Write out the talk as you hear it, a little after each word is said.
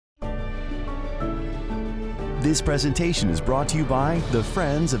This presentation is brought to you by the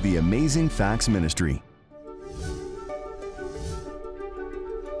Friends of the Amazing Facts Ministry.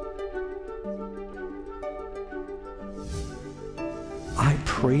 I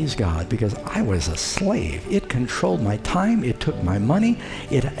praise God because I was a slave. It controlled my time. It took my money.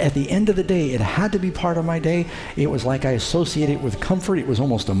 At the end of the day, it had to be part of my day. It was like I associated it with comfort. It was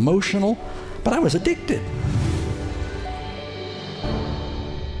almost emotional, but I was addicted.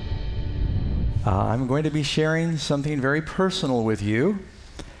 I'm going to be sharing something very personal with you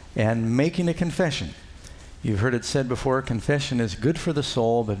and making a confession. You've heard it said before, confession is good for the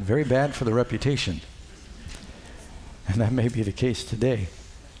soul, but very bad for the reputation. And that may be the case today.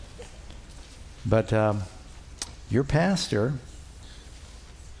 But your pastor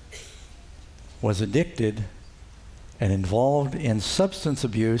was addicted and involved in substance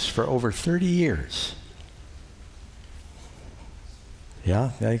abuse for over 30 years.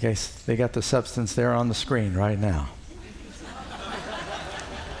 Yeah, I guess they got the substance there on the screen right now.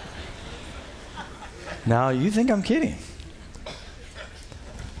 Now, you think I'm kidding.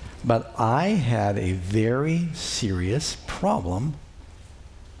 But I had a very serious problem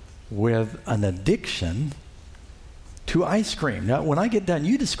with an addiction to ice cream. Now, when I get done,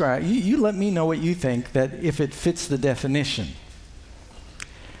 you let me know what you think, that if it fits the definition.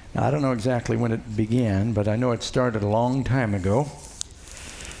 Now, I don't know exactly when it began, but I know it started a long time ago.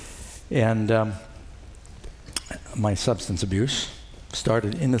 And my substance abuse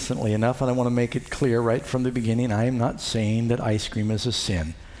started innocently enough, and I want to make it clear right from the beginning, I am not saying that ice cream is a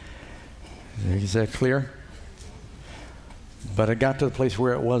sin. Is that clear? But it got to the place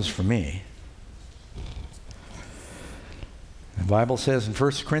where it was for me. The Bible says in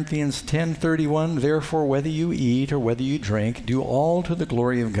 1 Corinthians 10:31, therefore whether you eat or whether you drink, do all to the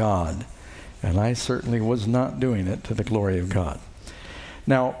glory of God. And I certainly was not doing it to the glory of God.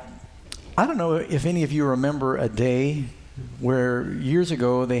 Now, I don't know if any of you remember a day where years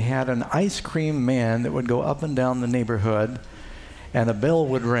ago they had an ice cream man that would go up and down the neighborhood, and a bell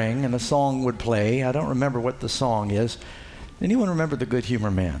would ring and a song would play. I don't remember what the song is. Anyone remember the Good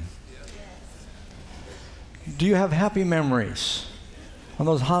Humor Man? Yes. Do you have happy memories on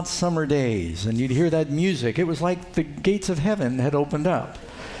those hot summer days? And you'd hear that music. It was like the gates of heaven had opened up,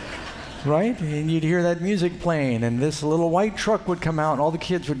 right? And you'd hear that music playing, and this little white truck would come out, and all the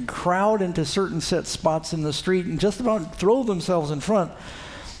kids would crowd into certain set spots in the street and just about throw themselves in front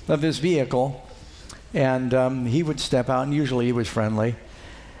of this vehicle. And he would step out, and usually he was friendly.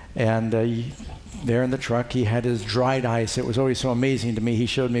 And there in the truck, he had his dried ice. It was always so amazing to me. He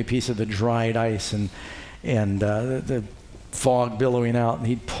showed me a piece of the dried ice and the fog billowing out, and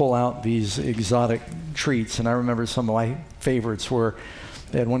he'd pull out these exotic treats. And I remember some of my favorites were,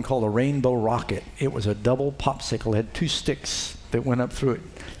 they had one called a Rainbow Rocket. It was a double popsicle. It had two sticks that went up through it.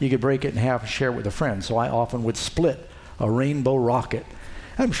 You could break it in half and share it with a friend. So I often would split a Rainbow Rocket.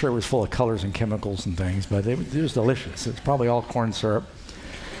 I'm sure it was full of colors and chemicals and things, but it was delicious. It's probably all corn syrup.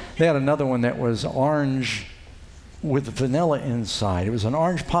 They had another one that was orange with vanilla inside. It was an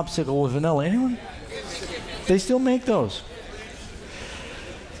orange popsicle with vanilla. Anyone? They still make those.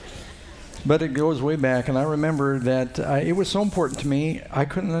 But it goes way back, and I remember that it was so important to me, I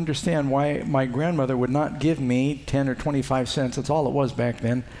couldn't understand why my grandmother would not give me 10 or 25 cents, that's all it was back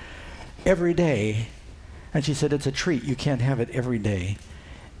then, every day. And she said, it's a treat, you can't have it every day.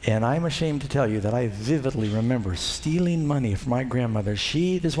 And I'm ashamed to tell you that I vividly remember stealing money from my grandmother.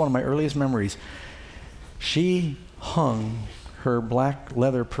 This is one of my earliest memories. She hung her black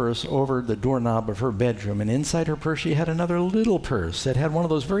leather purse over the doorknob of her bedroom, and inside her purse she had another little purse that had one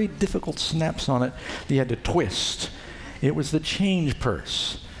of those very difficult snaps on it that you had to twist. It was the change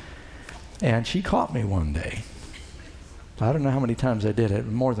purse. And she caught me one day. I don't know how many times I did it,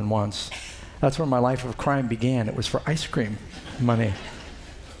 more than once. That's where my life of crime began. It was for ice cream money.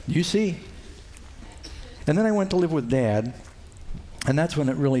 You see. And then I went to live with Dad, and that's when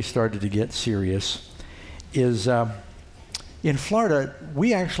it really started to get serious. In Florida,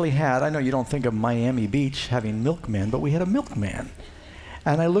 we actually had, I know you don't think of Miami Beach having milkmen, but we had a milkman.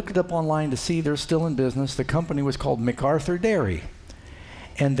 And I looked it up online to see they're still in business. The company was called MacArthur Dairy.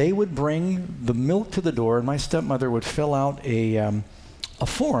 And they would bring the milk to the door, and my stepmother would fill out a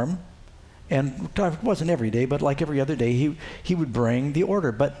form. And it wasn't every day, but like every other day, he would bring the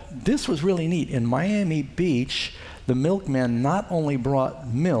order. But this was really neat. In Miami Beach, the milkman not only brought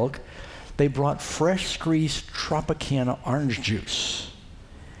milk, they brought fresh squeezed Tropicana orange juice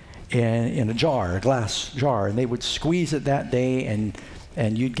in a jar, a glass jar, and they would squeeze it that day,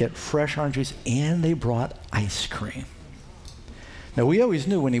 and you'd get fresh orange juice, and they brought ice cream. Now, we always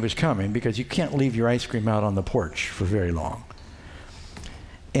knew when he was coming because you can't leave your ice cream out on the porch for very long.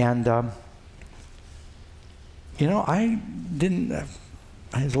 And I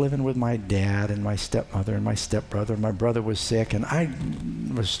was living with my dad and my stepmother and my stepbrother. My brother was sick, and I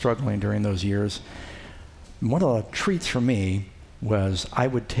was struggling during those years. One of the treats for me was I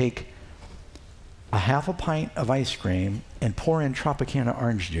would take a half a pint of ice cream and pour in Tropicana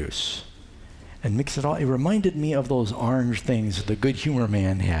orange juice and mix it all. It reminded me of those orange things the Good Humor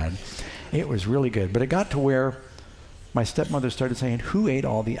Man had. It was really good. But it got to where my stepmother started saying, "Who ate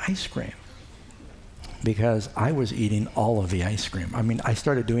all the ice cream?" Because I was eating all of the ice cream. I mean, I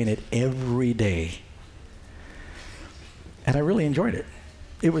started doing it every day. And I really enjoyed it.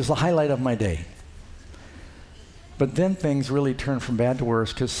 It was the highlight of my day. But then things really turned from bad to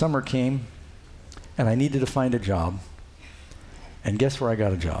worse because summer came and I needed to find a job. And guess where I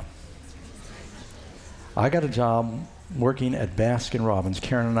got a job? I got a job working at Baskin-Robbins.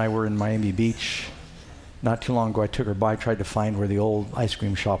 Karen and I were in Miami Beach. Not too long ago, I took her by, tried to find where the old ice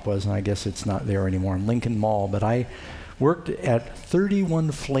cream shop was, and I guess it's not there anymore in Lincoln Mall. But I worked at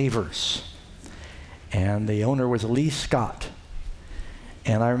 31 Flavors, and the owner was Lee Scott.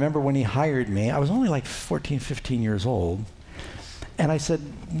 And I remember when he hired me, I was only like 14, 15 years old. And I said,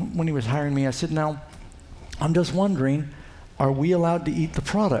 when he was hiring me, I said, "Now, I'm just wondering, are we allowed to eat the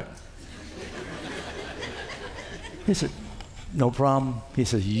product?" He said, "No problem." He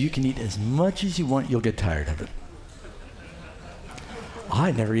says, "You can eat as much as you want, you'll get tired of it."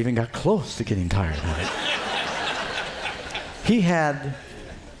 I never even got close to getting tired of it. He had,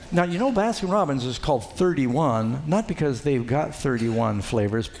 now Baskin-Robbins is called 31, not because they've got 31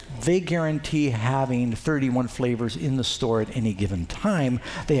 flavors. They guarantee having 31 flavors in the store at any given time.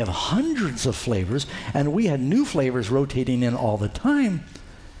 They have hundreds of flavors, and we had new flavors rotating in all the time.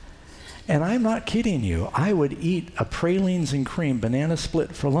 And I'm not kidding you. I would eat a pralines and cream banana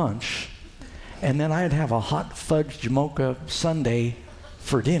split for lunch, and then I'd have a hot fudge mocha sundae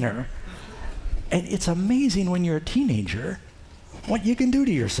for dinner. And it's amazing when you're a teenager what you can do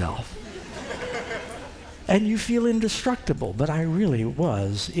to yourself. And you feel indestructible, but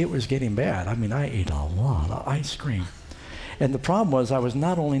it was getting bad. I mean, I ate a lot of ice cream. And the problem was I was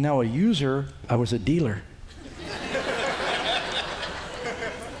not only now a user, I was a dealer.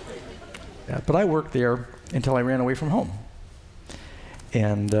 But I worked there until I ran away from home.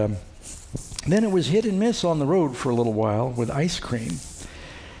 And then it was hit and miss on the road for a little while with ice cream.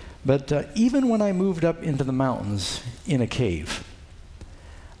 But even when I moved up into the mountains in a cave,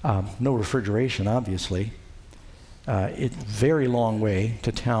 no refrigeration, obviously, it's a very long way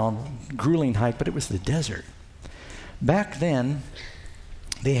to town, grueling hike, but it was the desert. Back then,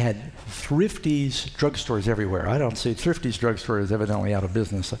 they had Thrifty's drugstores everywhere. I don't say Thrifty's drugstore is evidently out of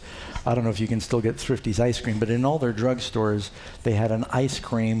business. I don't know if you can still get Thrifty's ice cream, but in all their drugstores, they had an ice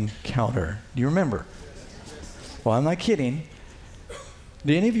cream counter. Do you remember? Well, I'm not kidding.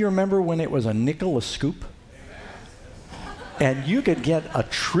 Do any of you remember when it was a nickel a scoop? And you could get a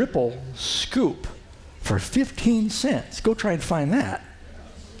triple scoop for 15 cents. Go try and find that.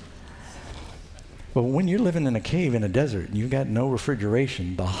 But when you're living in a cave in a desert and you've got no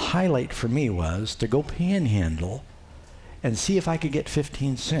refrigeration, the highlight for me was to go panhandle and see if I could get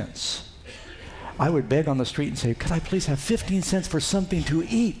 15 cents. I would beg on the street and say, "Could I please have 15 cents for something to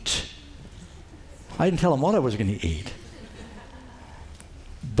eat?" I didn't tell them what I was going to eat.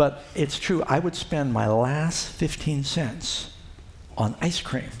 But it's true, I would spend my last 15 cents on ice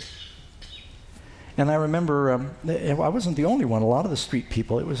cream. And I remember, I wasn't the only one. A lot of the street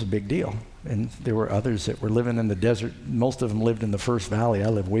people, it was a big deal. And there were others that were living in the desert. Most of them lived in the First Valley. I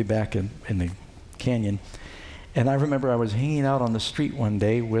lived way back in the canyon. And I remember I was hanging out on the street one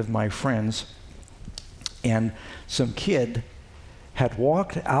day with my friends, and some kid had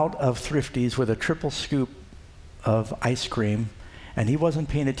walked out of Thrifty's with a triple scoop of ice cream, and he wasn't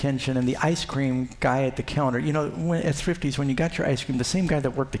paying attention, and the ice cream guy at the counter, at Thrifty's, when you got your ice cream, the same guy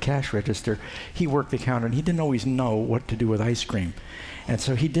that worked the cash register, he worked the counter, and he didn't always know what to do with ice cream. And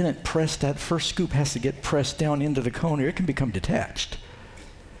so he didn't press that first scoop, has to get pressed down into the cone, or it can become detached.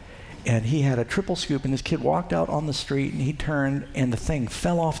 And he had a triple scoop, and this kid walked out on the street, and he turned, and the thing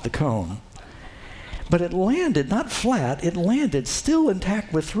fell off the cone. But it landed, not flat, it landed still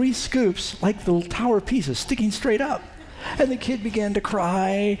intact with 3 scoops, like the tower pieces, sticking straight up. And the kid began to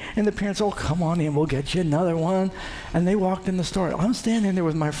cry, and the parents, "Oh, come on in, we'll get you another one." And they walked in the store. I'm standing there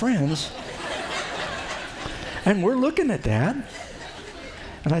with my friends, and we're looking at that.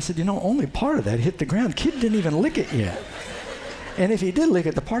 And I said, only part of that hit the ground. Kid didn't even lick it yet. And if he did lick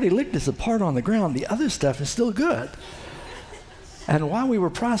it, the part he licked is the part on the ground. The other stuff is still good. And while we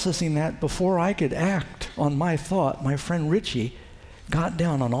were processing that, before I could act on my thought, my friend Richie got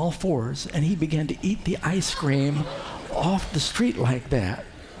down on all fours, and he began to eat the ice cream off the street like that.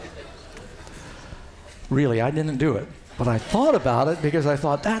 Really, I didn't do it. But I thought about it because I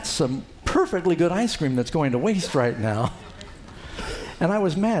thought, that's some perfectly good ice cream that's going to waste right now. And I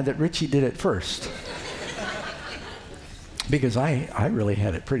was mad that Richie did it first. Because I really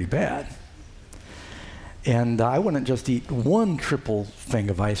had it pretty bad. And I wouldn't just eat one triple thing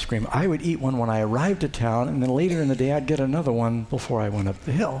of ice cream. I would eat one when I arrived at town, and then later in the day I'd get another one before I went up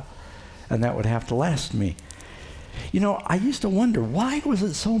the hill. And that would have to last me. You know, I used to wonder, why was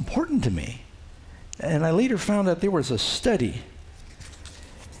it so important to me? And I later found out there was a study.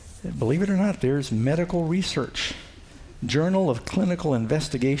 Believe it or not, there's medical research. Journal of Clinical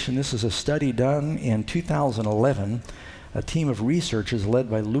Investigation. This is a study done in 2011. A team of researchers led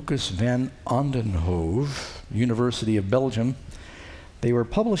by Lucas van Ondenhove, University of Belgium. They were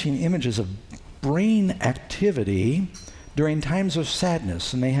publishing images of brain activity during times of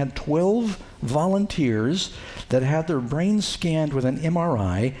sadness, and they had 12 volunteers that had their brains scanned with an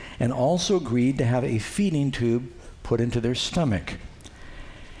MRI and also agreed to have a feeding tube put into their stomach.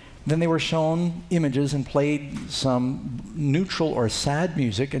 Then they were shown images and played some neutral or sad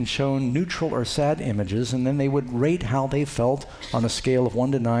music and shown neutral or sad images, and then they would rate how they felt on a scale of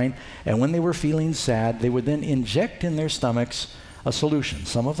 1 to 9, and when they were feeling sad, they would then inject in their stomachs a solution.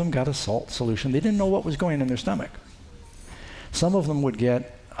 Some of them got a salt solution. They didn't know what was going in their stomach. Some of them would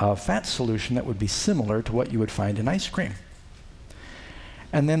get a fat solution that would be similar to what you would find in ice cream.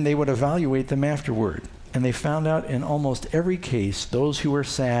 And then they would evaluate them afterward. And they found out in almost every case, those who were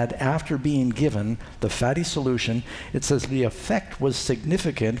sad after being given the fatty solution, it says the effect was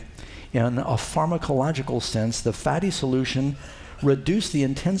significant in a pharmacological sense. The fatty solution reduced the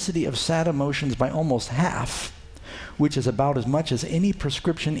intensity of sad emotions by almost half, which is about as much as any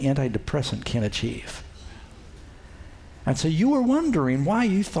prescription antidepressant can achieve. And so you were wondering why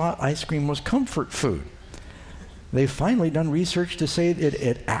you thought ice cream was comfort food. They've finally done research to say that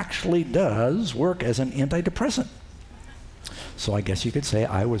it actually does work as an antidepressant. So I guess you could say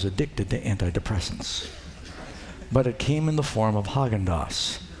I was addicted to antidepressants. But it came in the form of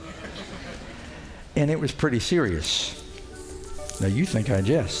Haagen-Dazs. And it was pretty serious. Now you think I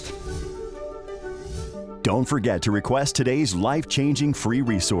jest. Don't forget to request today's life-changing free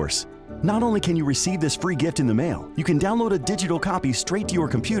resource. Not only can you receive this free gift in the mail, you can download a digital copy straight to your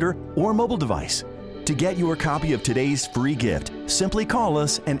computer or mobile device. To get your copy of today's free gift, simply call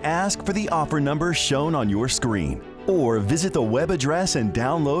us and ask for the offer number shown on your screen. Or visit the web address and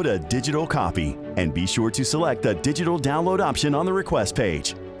download a digital copy. And be sure to select the digital download option on the request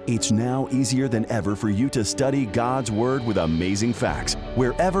page. It's now easier than ever for you to study God's Word with amazing facts,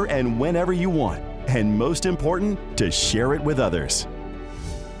 wherever and whenever you want. And most important, to share it with others.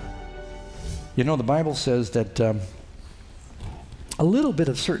 You know, the Bible says that a little bit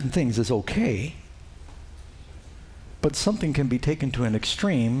of certain things is okay, but something can be taken to an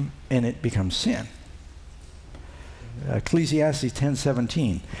extreme and it becomes sin. Ecclesiastes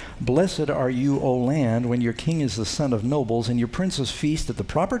 10:17. Blessed are you, O land, when your king is the son of nobles and your princes feast at the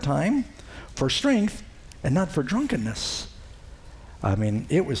proper time for strength and not for drunkenness. I mean,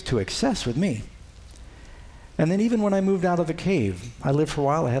 it was to excess with me. And then even when I moved out of the cave, I lived for a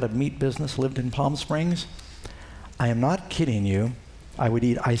while, I had a meat business, lived in Palm Springs. I am not kidding you. I would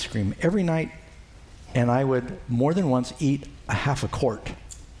eat ice cream every night, and I would more than once eat a half a quart.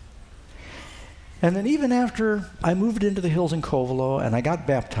 And then even after I moved into the hills in Covelo and I got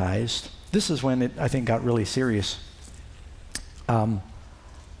baptized, this is when it, I think, got really serious. You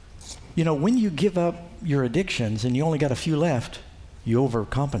know, when you give up your addictions and you only got a few left, you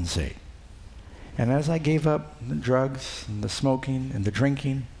overcompensate. And as I gave up the drugs and the smoking and the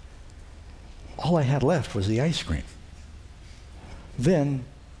drinking, all I had left was the ice cream. Then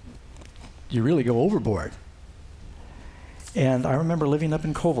you really go overboard. And I remember living up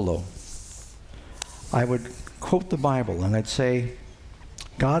in Covelo. I would quote the Bible and I'd say,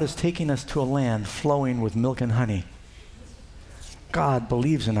 God is taking us to a land flowing with milk and honey. God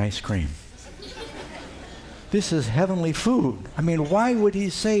believes in ice cream. This is heavenly food. I mean, why would he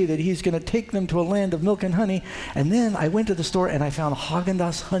say that he's going to take them to a land of milk and honey? And then I went to the store and I found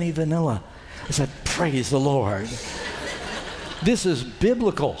Haagen-Dazs honey vanilla. I said, praise the Lord. This is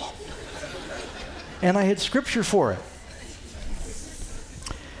biblical. And I had scripture for it.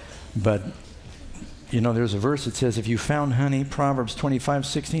 But, you know, there's a verse that says, if you found honey, Proverbs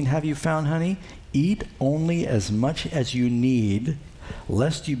 25:16, have you found honey? Eat only as much as you need,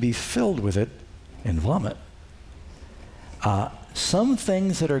 lest you be filled with it and vomit. Some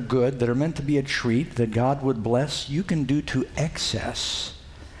things that are good, that are meant to be a treat, that God would bless, you can do to excess.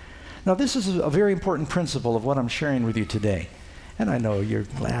 Now, this is a very important principle of what I'm sharing with you today. And I know you're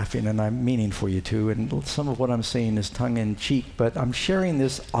laughing, and I'm meaning for you to, and some of what I'm saying is tongue-in-cheek, but I'm sharing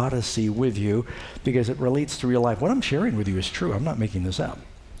this odyssey with you because it relates to real life. What I'm sharing with you is true. I'm not making this up.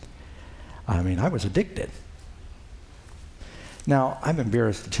 I mean, I was addicted. Now, I'm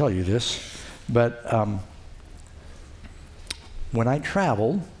embarrassed to tell you this, but when I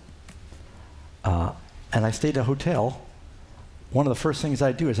traveled and I stayed in a hotel, one of the first things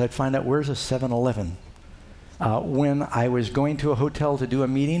I'd do is I'd find out where's a 7-Eleven. When I was going to a hotel to do a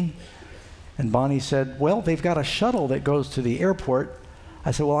meeting, and Bonnie said, well, they've got a shuttle that goes to the airport. I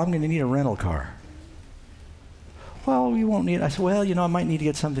said, well, I'm going to need a rental car. Well, you won't need it. I said, well, I might need to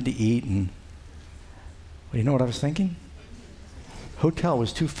get something to eat. And well, you know what I was thinking? Hotel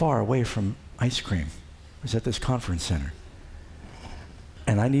was too far away from ice cream. It was at this conference center.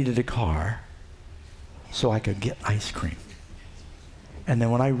 And I needed a car so I could get ice cream. And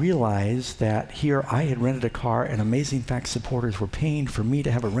then when I realized that here I had rented a car and Amazing Facts supporters were paying for me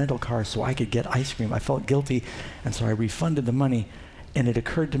to have a rental car so I could get ice cream, I felt guilty, and so I refunded the money, and it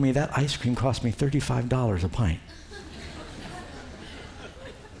occurred to me that ice cream cost me $35 a pint.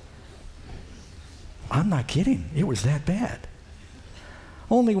 I'm not kidding. It was that bad.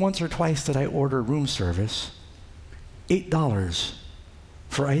 Only once or twice did I order room service, $8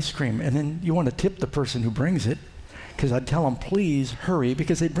 for ice cream, and then you want to tip the person who brings it, because I'd tell them, please hurry,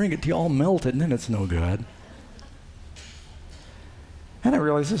 because they bring it to you all melted, and then it's no good. And I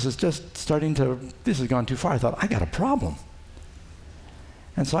realized this has gone too far. I thought, I got a problem.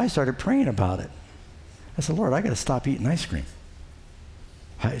 And so I started praying about it. I said, Lord, I got to stop eating ice cream.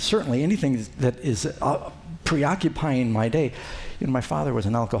 Certainly anything that is preoccupying my day. My father was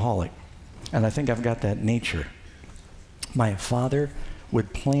an alcoholic, and I think I've got that nature. My father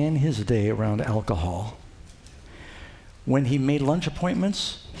would plan his day around alcohol. When he made lunch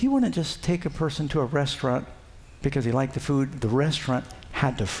appointments, he wouldn't just take a person to a restaurant because he liked the food. The restaurant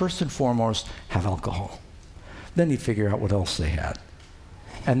had to first and foremost have alcohol. Then he'd figure out what else they had.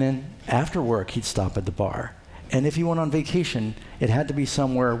 And then after work, he'd stop at the bar. And if he went on vacation, it had to be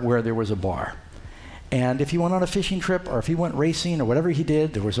somewhere where there was a bar. And if he went on a fishing trip or if he went racing or whatever he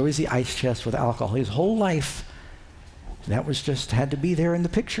did, there was always the ice chest with alcohol. His whole life, that was just had to be there in the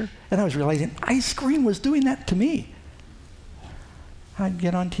picture. And I was realizing ice cream was doing that to me. I'd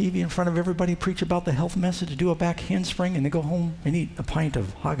get on TV in front of everybody, preach about the health message, do a back handspring, and then go home and eat a pint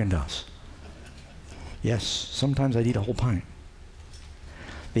of Haagen-Dazs. Yes, sometimes I'd eat a whole pint.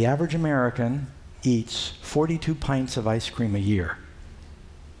 The average American eats 42 pints of ice cream a year.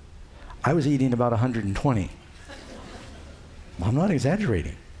 I was eating about 120. I'm not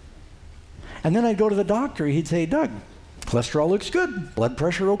exaggerating. And then I'd go to the doctor. He'd say, Doug, cholesterol looks good. Blood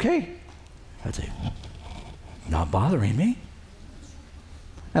pressure okay. I'd say, not bothering me.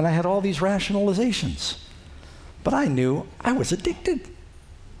 And I had all these rationalizations. But I knew I was addicted.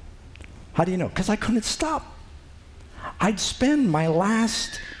 How do you know? Because I couldn't stop. I'd spend my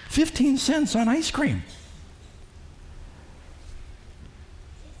last 15 cents on ice cream.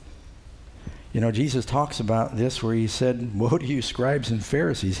 Jesus talks about this where he said, woe to you, scribes and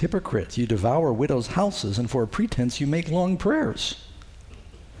Pharisees, hypocrites. You devour widows' houses, and for a pretense you make long prayers.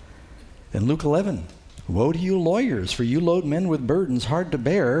 In Luke 11, woe to you, lawyers, for you load men with burdens hard to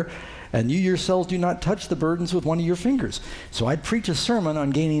bear, and you yourselves do not touch the burdens with one of your fingers. So I'd preach a sermon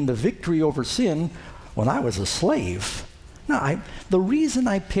on gaining the victory over sin when I was a slave. Now, the reason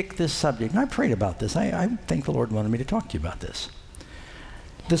I picked this subject, and I prayed about this, I think the Lord wanted me to talk to you about this.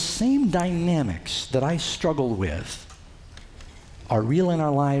 The same dynamics that I struggled with are real in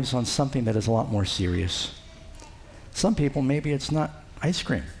our lives on something that is a lot more serious. Some people, maybe it's not ice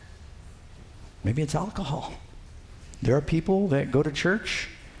cream. Maybe it's alcohol. There are people that go to church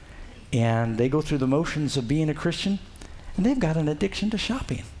and they go through the motions of being a Christian, and they've got an addiction to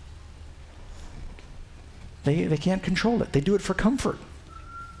shopping. They can't control it. They do it for comfort.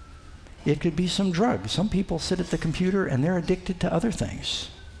 It could be some drug. Some people sit at the computer and they're addicted to other things.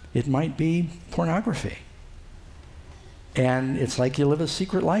 It might be pornography. And it's like you live a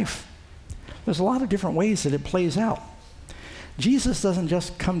secret life. There's a lot of different ways that it plays out. Jesus doesn't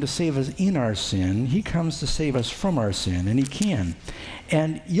just come to save us in our sin. He comes to save us from our sin, and he can.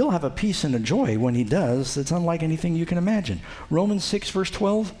 And you'll have a peace and a joy when he does that's unlike anything you can imagine. Romans 6, verse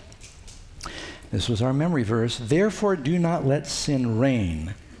 12. This was our memory verse. Therefore, do not let sin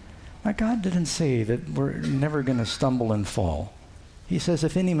reign. Now, God didn't say that we're never going to stumble and fall. He says,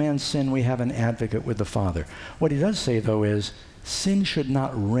 if any man sin, we have an advocate with the Father. What he does say, though, is sin should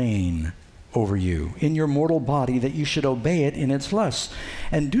not reign over you in your mortal body, that you should obey it in its lusts.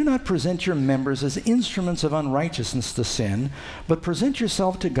 And do not present your members as instruments of unrighteousness to sin, but present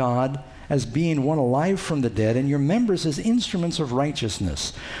yourself to God as being one alive from the dead, and your members as instruments of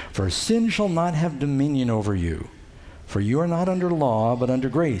righteousness. For sin shall not have dominion over you, for you are not under law, but under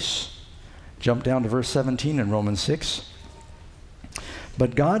grace. Jump down to verse 17 in Romans 6.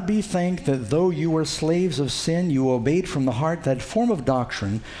 But God be thanked that though you were slaves of sin, you obeyed from the heart that form of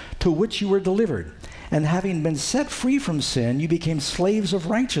doctrine to which you were delivered. And having been set free from sin, you became slaves of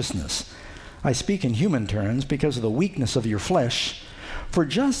righteousness. I speak in human terms because of the weakness of your flesh. For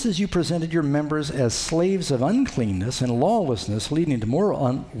just as you presented your members as slaves of uncleanness and lawlessness, leading to more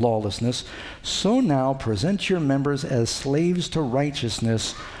lawlessness, so now present your members as slaves to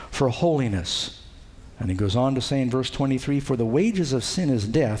righteousness for holiness. And he goes on to say in verse 23, for the wages of sin is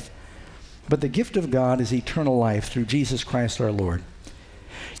death, but the gift of God is eternal life through Jesus Christ our Lord.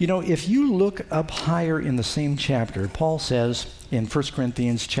 You know, if you look up higher in the same chapter, Paul says in 1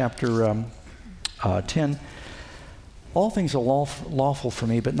 Corinthians chapter 10, all things are lawful for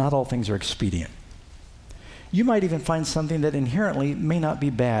me, but not all things are expedient. You might even find something that inherently may not be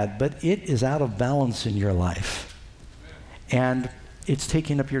bad, but it is out of balance in your life. And it's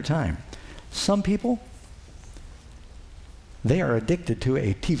taking up your time. Some people, they are addicted to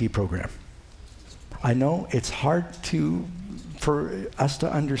a TV program. I know it's hard for us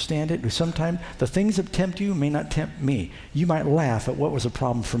to understand it. Sometimes the things that tempt you may not tempt me. You might laugh at what was a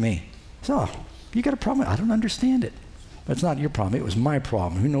problem for me. So, you got a problem? I don't understand it. That's not your problem. It was my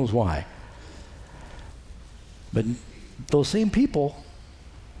problem. Who knows why? But those same people,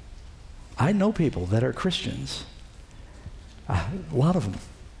 I know people that are Christians. A lot of them.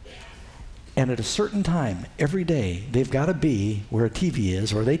 And at a certain time, every day, they've got to be where a TV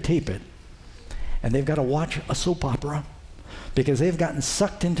is, or they tape it, and they've got to watch a soap opera because they've gotten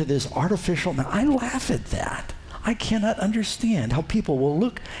sucked into this artificial. Now, I laugh at that. I cannot understand how people will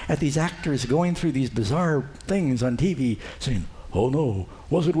look at these actors going through these bizarre things on TV saying, oh no,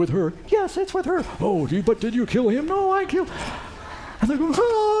 was it with her? Yes, it's with her. Oh, but did you kill him? No, I killed. And they're going,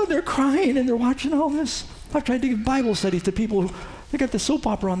 oh, they're crying and they're watching all this. I've tried to give Bible studies to people who, they got the soap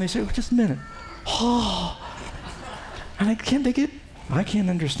opera on, they say, oh, just a minute. Oh. And I can't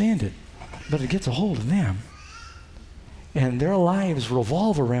understand it, but it gets a hold of them. And their lives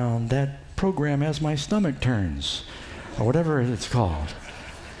revolve around that program As My Stomach Turns, or whatever it's called.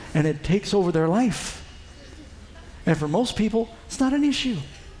 And it takes over their life. And for most people, it's not an issue.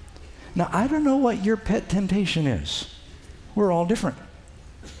 Now, I don't know what your pet temptation is. We're all different.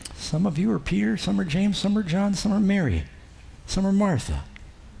 Some of you are Peter, some are James, some are John, some are Mary, some are Martha.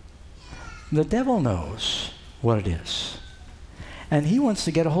 The devil knows what it is. And he wants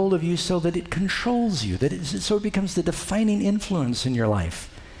to get a hold of you so that it controls you, so it becomes the defining influence in your life,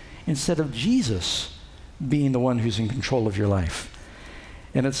 instead of Jesus being the one who's in control of your life.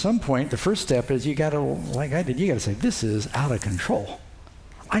 And at some point, the first step is you got to, like I did, you got to say, this is out of control.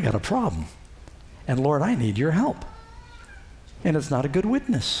 I got a problem. And Lord, I need your help. And it's not a good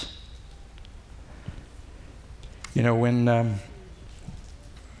witness. You know, when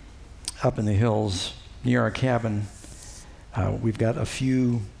up in the hills near our cabin, we've got a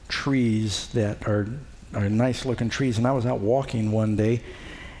few trees that are nice looking trees. And I was out walking one day,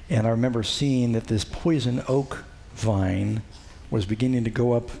 and I remember seeing that this poison oak vine was beginning to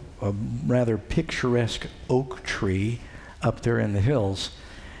go up a rather picturesque oak tree up there in the hills.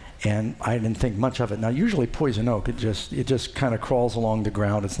 And I didn't think much of it. Now, usually poison oak, it just kind of crawls along the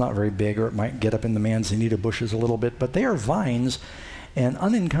ground. It's not very big, or it might get up in the manzanita bushes a little bit. But they are vines, and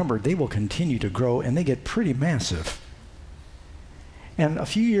unencumbered, they will continue to grow, and they get pretty massive. And a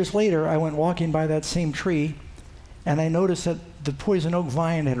few years later, I went walking by that same tree, and I noticed that the poison oak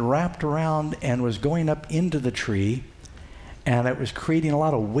vine had wrapped around and was going up into the tree, and it was creating a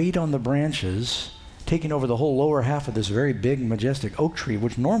lot of weight on the branches, taking over the whole lower half of this very big, majestic oak tree,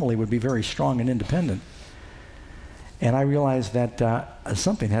 which normally would be very strong and independent. And I realized that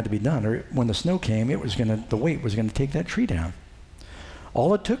something had to be done, or when the snow came, the weight was going to take that tree down.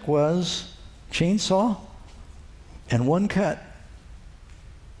 All it took was chainsaw and one cut,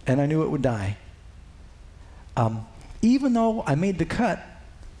 and I knew it would die. Even though I made the cut,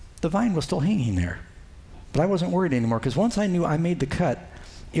 the vine was still hanging there. But I wasn't worried anymore, because once I knew I made the cut,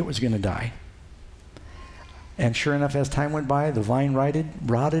 it was going to die. And sure enough, as time went by, the vine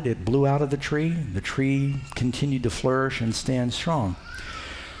rotted, it blew out of the tree. The tree continued to flourish and stand strong.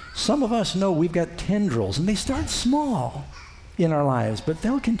 Some of us know we've got tendrils, and they start small in our lives, but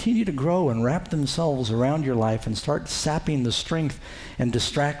they'll continue to grow and wrap themselves around your life and start sapping the strength and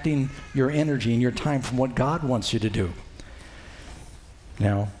distracting your energy and your time from what God wants you to do.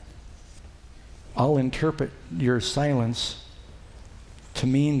 Now, I'll interpret your silence to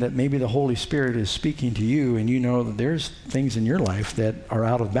mean that maybe the Holy Spirit is speaking to you, and you know that there's things in your life that are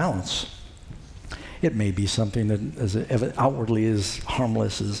out of balance. It may be something that outwardly is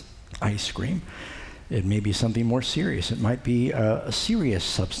harmless as ice cream. It may be something more serious. It might be a serious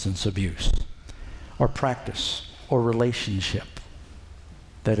substance abuse or practice or relationship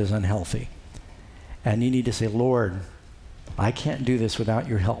that is unhealthy. And you need to say, Lord, I can't do this without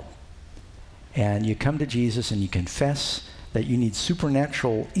your help. And you come to Jesus and you confess that you need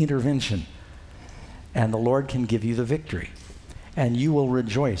supernatural intervention. And the Lord can give you the victory. And you will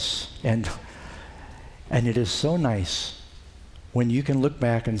rejoice. And it is so nice when you can look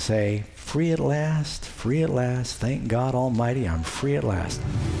back and say, free at last, thank God Almighty, I'm free at last.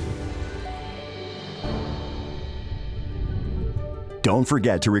 Don't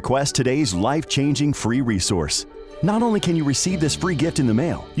forget to request today's life-changing free resource. Not only can you receive this free gift in the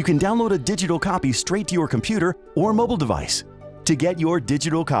mail, you can download a digital copy straight to your computer or mobile device. To get your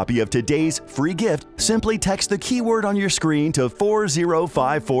digital copy of today's free gift, simply text the keyword on your screen to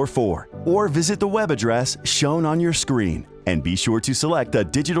 40544 or visit the web address shown on your screen. And be sure to select the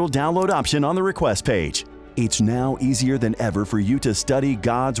digital download option on the request page. It's now easier than ever for you to study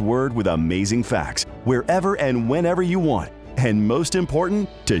God's Word with amazing facts, wherever and whenever you want. And most important,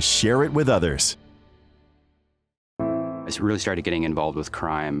 to share it with others. I really started getting involved with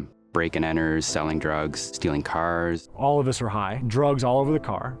crime, break-and-enters, selling drugs, stealing cars. All of us are high. Drugs all over the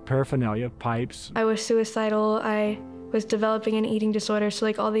car, paraphernalia, pipes. I was suicidal. I was developing an eating disorder, so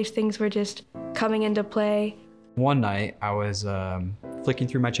all these things were just coming into play. One night, I was flicking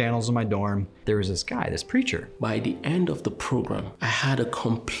through my channels in my dorm. There was this guy, this preacher. By the end of the program, I had a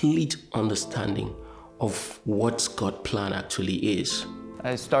complete understanding of what God's plan actually is.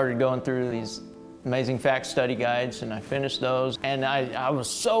 I started going through these amazing fact study guides, and I finished those, and I was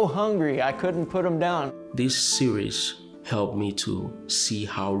so hungry I couldn't put them down. This series helped me to see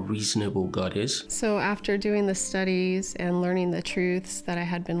how reasonable God is. So after doing the studies and learning the truths that I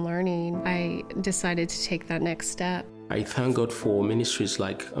had been learning, I decided to take that next step. I thank God for ministries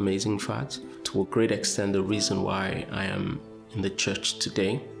like Amazing Facts, to a great extent the reason why I am in the church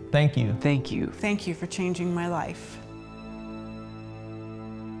today. Thank you. Thank you. Thank you for changing my life.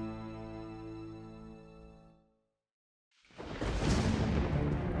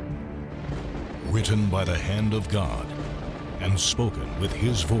 Written by the hand of God and spoken with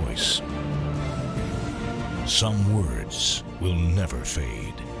His voice. Some words will never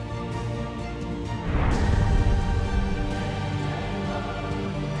fade.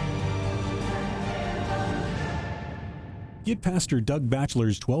 Get Pastor Doug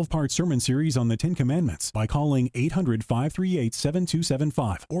Batchelor's 12-part sermon series on the Ten Commandments by calling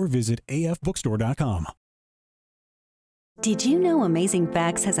 800-538-7275 or visit afbookstore.com. Did you know Amazing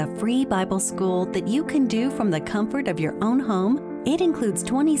Facts has a free Bible school that you can do from the comfort of your own home? It includes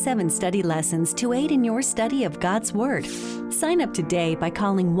 27 study lessons to aid in your study of God's Word. Sign up today by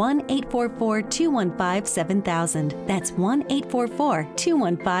calling 1-844-215-7000. That's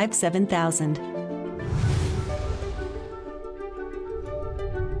 1-844-215-7000.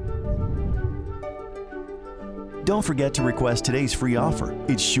 Don't forget to request today's free offer.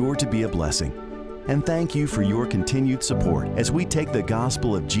 It's sure to be a blessing. And thank you for your continued support as we take the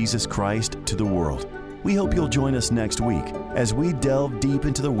gospel of Jesus Christ to the world. We hope you'll join us next week as we delve deep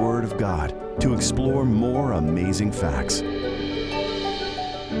into the Word of God to explore more amazing facts.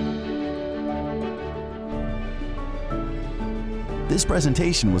 This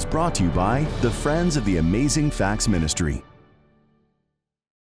presentation was brought to you by the Friends of the Amazing Facts Ministry.